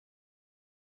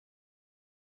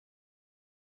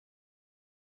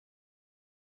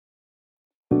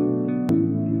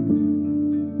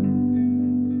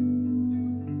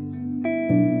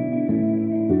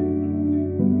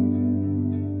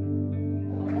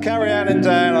Carrie and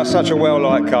Dan are such a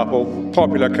well-liked couple,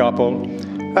 popular couple,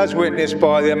 as witnessed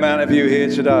by the amount of you here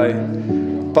today.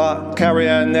 But Carrie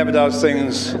never does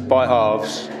things by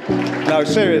halves. No,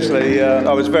 seriously,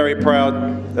 I was very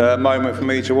proud moment for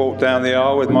me to walk down the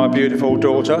aisle with my beautiful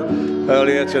daughter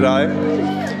earlier today.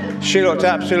 She looked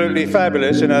absolutely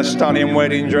fabulous in her stunning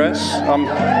wedding dress.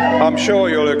 I'm sure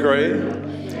you'll agree.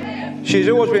 She's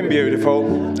always been beautiful,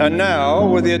 and now,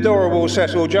 with the adorable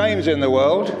Cecil James in the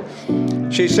world,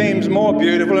 she seems more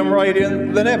beautiful and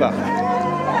radiant than ever.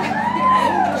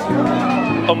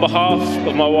 On behalf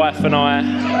of my wife and I,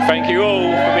 thank you all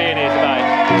for being here today.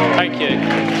 Thank you.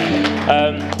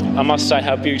 I must say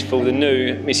how beautiful the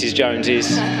new Mrs. Jones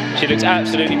is. She looks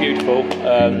absolutely beautiful.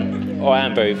 I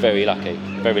am very, very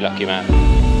lucky man.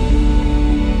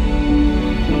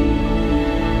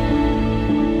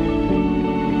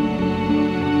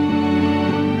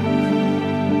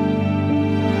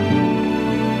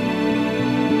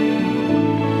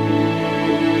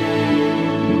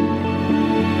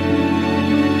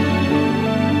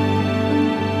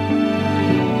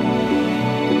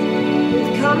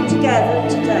 Together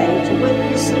today to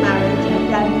witness the marriage of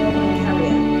Daniel and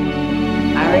Carrie.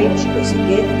 Marriage is a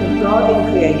gift of God in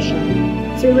creation,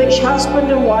 through which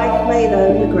husband and wife may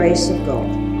know the grace of God.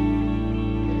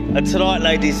 And tonight,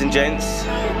 ladies and gents,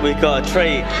 we've got a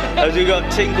treat, as we've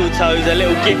got Tinkle Toes, a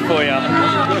little gift for you.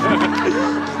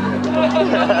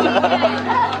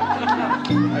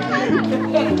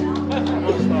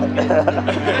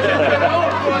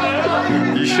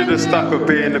 You should have stuck with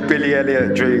being the Billy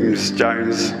Elliot dreams,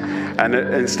 Jones, and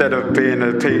instead of being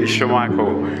a Peter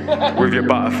Schmeichel with your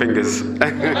butterfingers.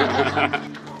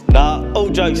 Now, all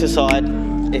jokes aside,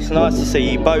 it's nice to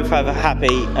see you both have a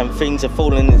happy and things are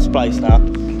falling into place now.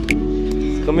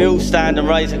 Can we all stand and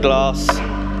raise a glass?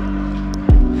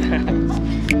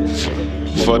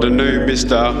 For the new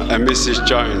Mr. and Mrs.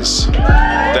 Jones,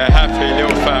 their happy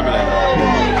little family.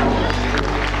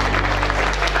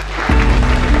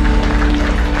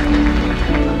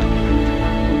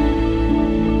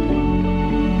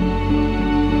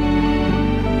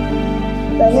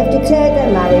 They have declared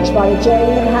their marriage by the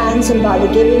joining of hands and by the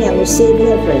giving and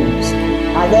receiving of rings.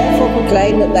 I therefore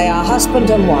proclaim that they are husband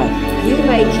and wife. You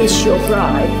may kiss your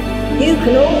bride. You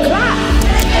can all clap.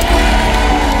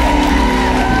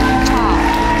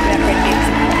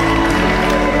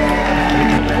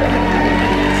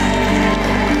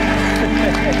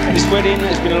 This wedding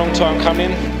has been a long time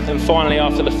coming, and finally,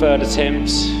 after the third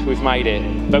attempts, we've made it.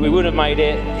 But we wouldn't have made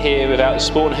it here without the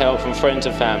support and help from friends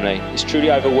and family. It's truly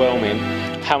overwhelming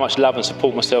how much love and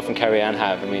support myself and Carrie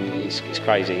have. I mean, it's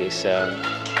crazy. It's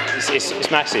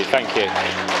massive. Thank you.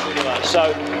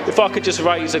 So, if I could just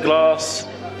raise a glass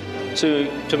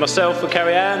to myself and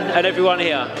Carrie and everyone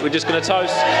here. We're just going to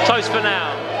toast for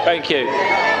now. Thank you.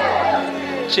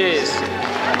 Cheers.